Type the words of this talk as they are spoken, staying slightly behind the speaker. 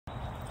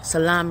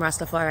Salam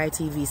Rastafari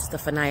TV, Sister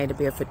Fanaya, the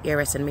barefoot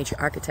heiress and major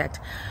architect.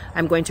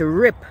 I'm going to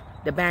rip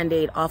the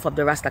band-aid off of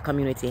the Rasta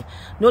community.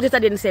 Notice I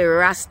didn't say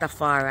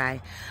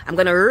Rastafari. I'm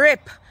going to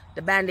rip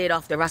the band-aid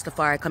off the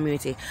Rastafari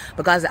community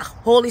because the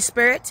Holy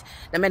Spirit,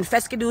 the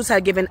Menfeskidus,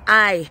 have given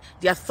I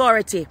the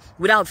authority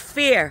without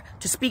fear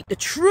to speak the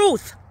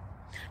truth.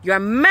 You are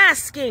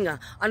masking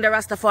under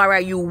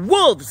Rastafari, you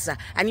wolves,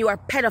 and you are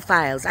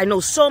pedophiles. I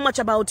know so much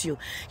about you.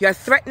 You're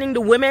threatening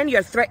the women,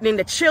 you're threatening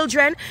the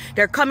children.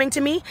 They're coming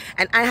to me,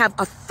 and I have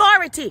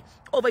authority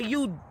over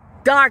you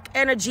dark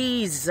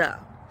energies.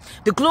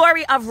 The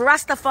glory of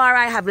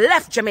Rastafari have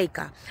left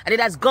Jamaica, and it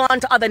has gone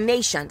to other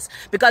nations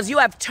because you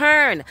have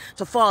turned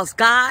to false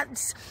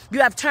gods. You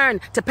have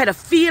turned to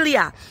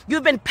pedophilia.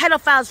 You've been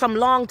pedophiles from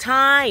long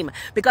time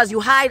because you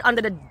hide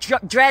under the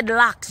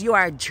dreadlocks. You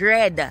are a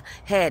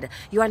dreadhead.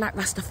 You are not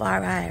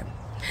Rastafari.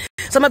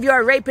 Some of you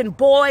are raping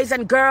boys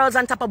and girls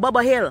on top of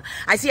Bubba Hill.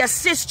 I see a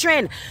cis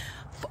train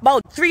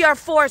about 3 or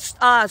 4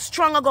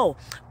 strong ago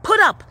put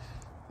up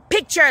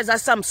pictures of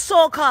some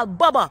so-called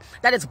Bubba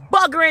that is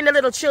buggering the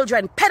little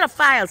children,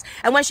 pedophiles.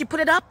 And when she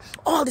put it up,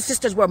 all the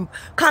sisters were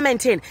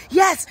commenting,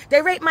 yes,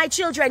 they raped my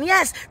children.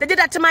 Yes, they did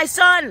that to my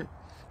son.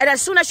 And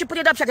as soon as she put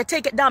it up, she had to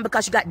take it down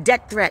because she got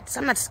death threats.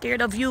 I'm not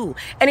scared of you.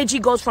 Energy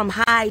goes from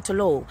high to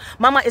low.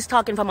 Mama is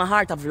talking from a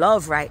heart of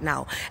love right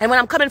now. And when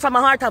I'm coming from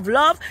a heart of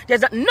love,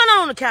 there's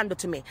none can do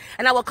to me.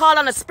 And I will call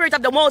on the spirit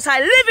of the Most High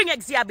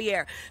living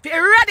Xavier to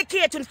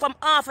eradicate him from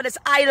off of this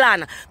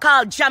island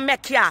called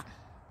Jamaica.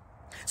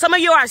 Some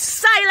of you are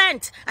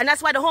silent, and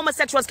that's why the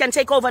homosexuals can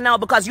take over now,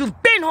 because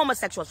you've been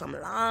homosexuals from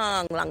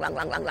long time.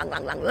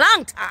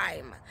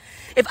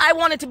 If I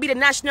wanted to be the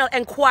National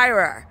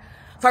Enquirer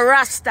for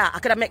Rasta, I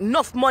could have made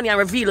enough money and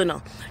reveal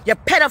your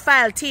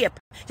pedophile tape,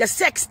 your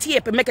sex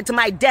tape, and make it to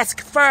my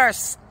desk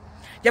first.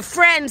 Your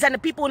friends and the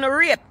people in the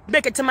rape,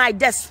 make it to my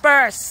desk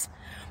first.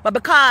 But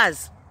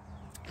because,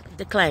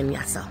 decline,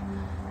 yes, sir.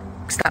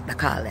 Stop the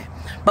call there.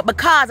 But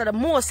because of the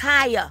Most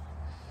High,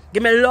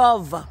 give me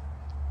love.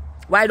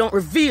 Why don't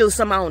reveal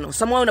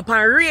someone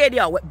upon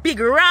radio with big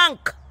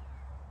rank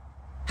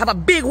have a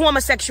big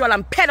homosexual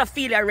and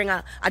pedophilia ring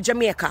at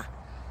Jamaica.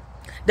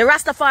 The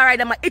Rastafari,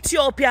 them are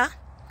Ethiopia,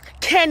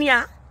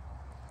 Kenya,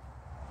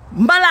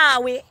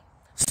 Malawi,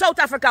 South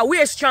Africa,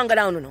 we're stronger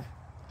down.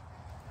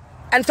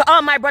 And for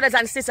all my brothers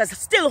and sisters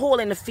still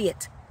holding the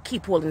faith,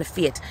 keep holding the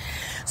faith.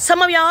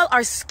 Some of y'all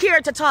are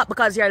scared to talk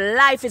because your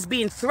life is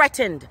being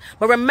threatened.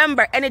 But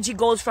remember, energy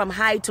goes from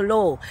high to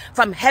low,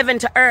 from heaven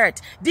to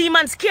earth.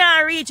 Demons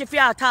can't reach if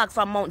y'all talk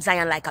from Mount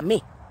Zion like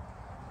me.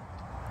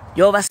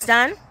 You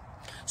understand?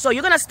 So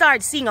you're going to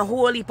start seeing a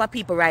whole heap of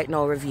people right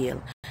now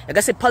reveal. You're going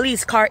to see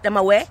police cart them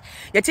away.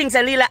 You think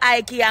that Lila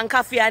Ike and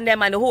Coffee and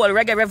them and the whole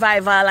reggae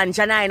revival and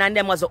Janine and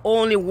them was the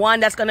only one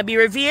that's going to be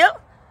revealed?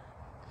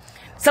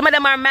 Some of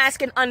them are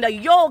masking under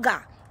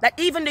yoga. That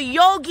even the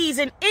yogis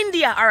in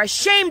India are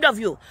ashamed of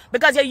you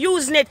because you're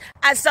using it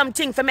as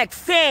something for make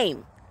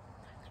fame.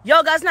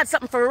 Yoga is not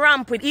something for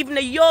ramp with. Even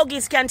the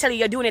yogis can tell you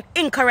you're doing it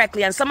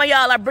incorrectly. And some of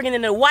y'all are bringing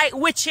in the white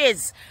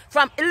witches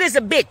from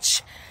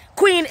Elizabeth,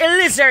 Queen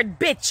Elizabeth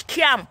bitch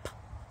camp.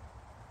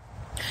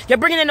 You're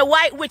bringing in the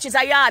white witches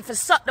a yard for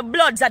suck the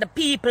bloods of the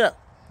people.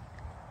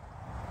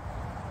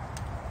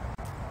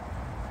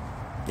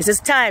 This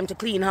is time to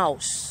clean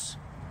house.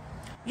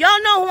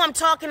 Y'all know who I'm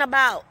talking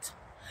about.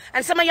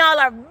 And some of y'all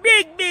are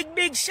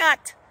big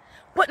shot,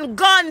 putting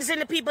guns in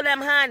the people them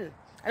hand.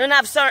 I don't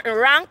have certain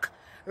rank.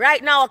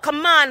 Right now, a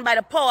command by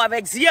the power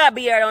of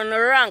Xavier on the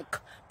rank,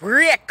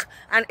 break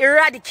and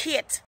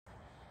eradicate.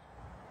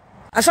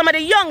 And some of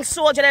the young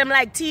soldiers them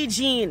like T.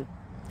 Jean,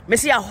 me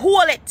see a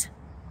hold it.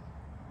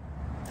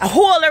 A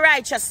hold the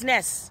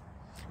righteousness.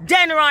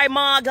 Denroy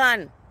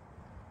Morgan.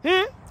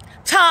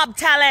 Top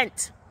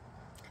Talent.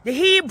 The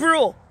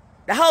Hebrew.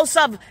 The house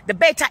of the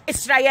Beta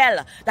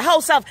Israel. The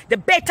house of the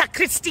Beta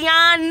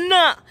Christian.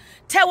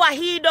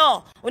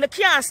 Tewahido. When you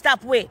can't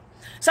stop with.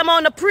 Some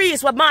of the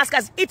priests were masked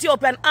as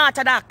Ethiopian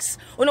Orthodox.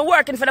 When you're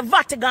working for the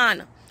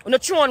Vatican. When the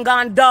throne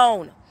gone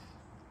down.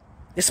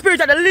 The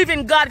spirit of the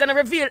living God gonna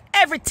reveal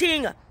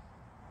everything.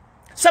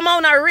 Some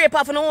of them rape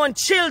off their own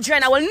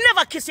children. I will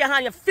never kiss your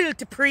hand, you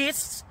filthy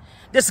priests.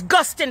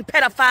 Disgusting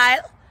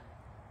pedophile.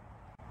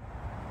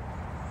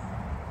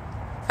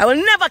 I will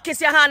never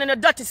kiss your hand in a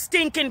dirty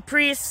stinking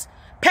priest.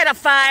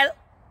 Pedophile.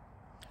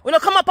 When you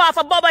come up off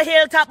a Bubba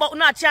Hill talk about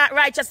not chant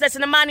righteousness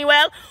in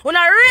Emmanuel, when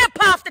I rape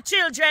off the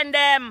children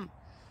them.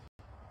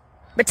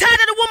 Be tired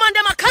of the woman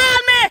them a call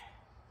me.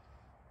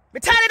 Be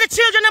tired of the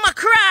children them a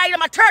cry,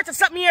 them a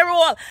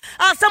 30-something-year-old.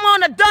 Or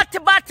someone a dirty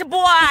batty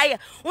boy.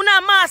 When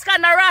a mask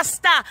and a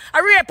Rasta,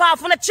 a rape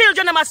off when the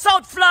children them a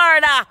South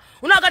Florida.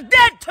 When I got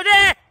dead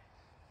today.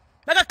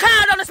 I got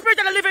called on the spirit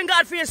of the living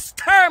God for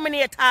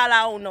exterminate all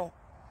I don't know.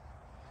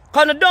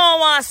 Because they don't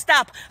want to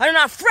stop. And they're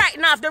not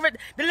frightened off the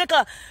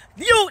little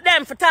youth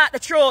them for talk the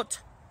truth.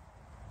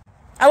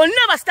 I will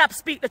never stop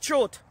speak the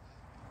truth.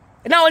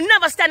 And I will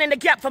never stand in the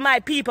gap for my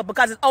people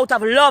because it's out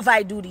of love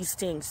I do these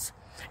things.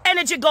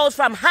 Energy goes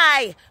from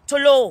high to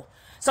low.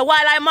 So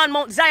while I'm on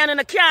Mount Zion and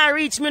I can't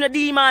reach me, the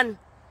demon.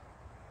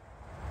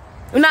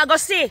 You not go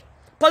see.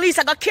 Police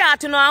are going to carry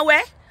to no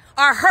away.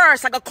 Or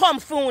hearse are going to come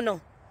for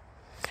no.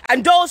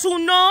 And those who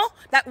know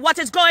that what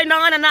is going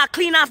on and not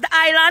clean off the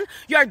island,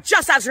 you're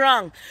just as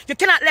wrong. You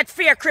cannot let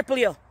fear cripple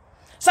you.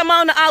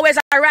 Someone always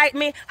write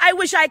me, I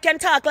wish I can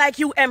talk like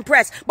you,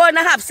 Empress, but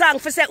I have song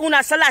for say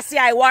Una Selassie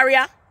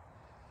warrior.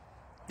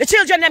 The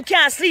children them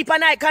can't sleep at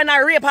night because I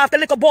rape half the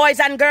little boys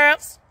and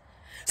girls.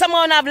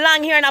 Someone have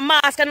long hair and a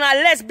mask and a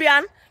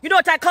lesbian. You know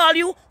what I call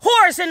you?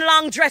 Whores in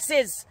long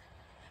dresses.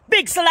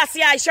 Big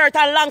Selassie shirt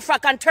and long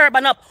frock and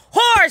turban up.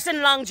 Whores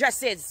in long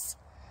dresses.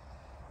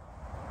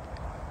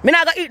 Me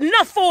not gonna eat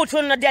enough food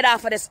when I'm dead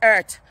off of this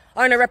earth.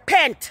 Or gonna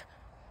repent.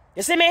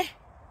 You see me?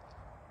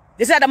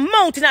 This is the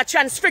mountain of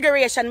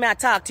transfiguration may I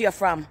talk to you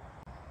from.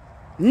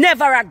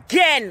 Never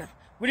again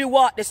will you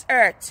walk this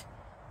earth.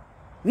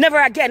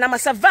 Never again. I'm a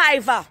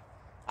survivor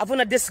of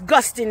una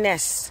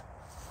disgustingness.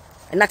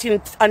 And not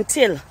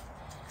until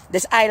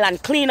this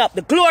island clean up.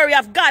 The glory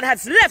of God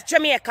has left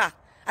Jamaica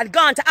and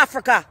gone to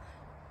Africa.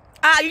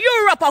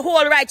 Europe a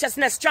whole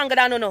righteousness stronger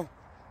than uno.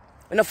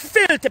 And a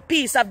filthy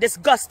piece of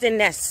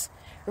disgustingness.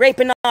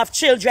 Raping off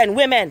children,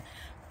 women,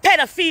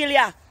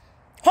 pedophilia,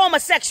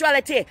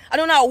 homosexuality. I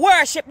don't know,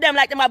 worship them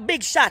like them a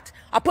big shot.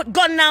 I put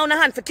gun down in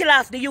the hand for kill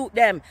off the youth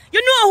them.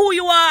 You know who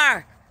you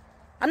are.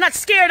 I'm not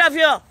scared of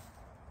you.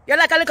 You're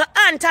like a little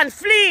ant and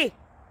flea.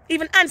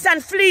 Even ants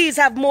and fleas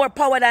have more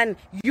power than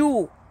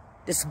you.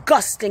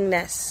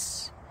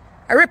 Disgustingness.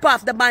 I rip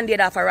off the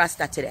band-aid off a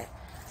Rasta today.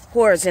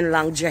 Whores in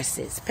long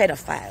dresses,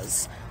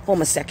 pedophiles,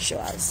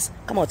 homosexuals.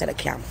 Come out of the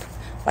camp.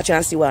 Watch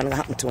and see what's going to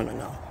happen to you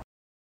now.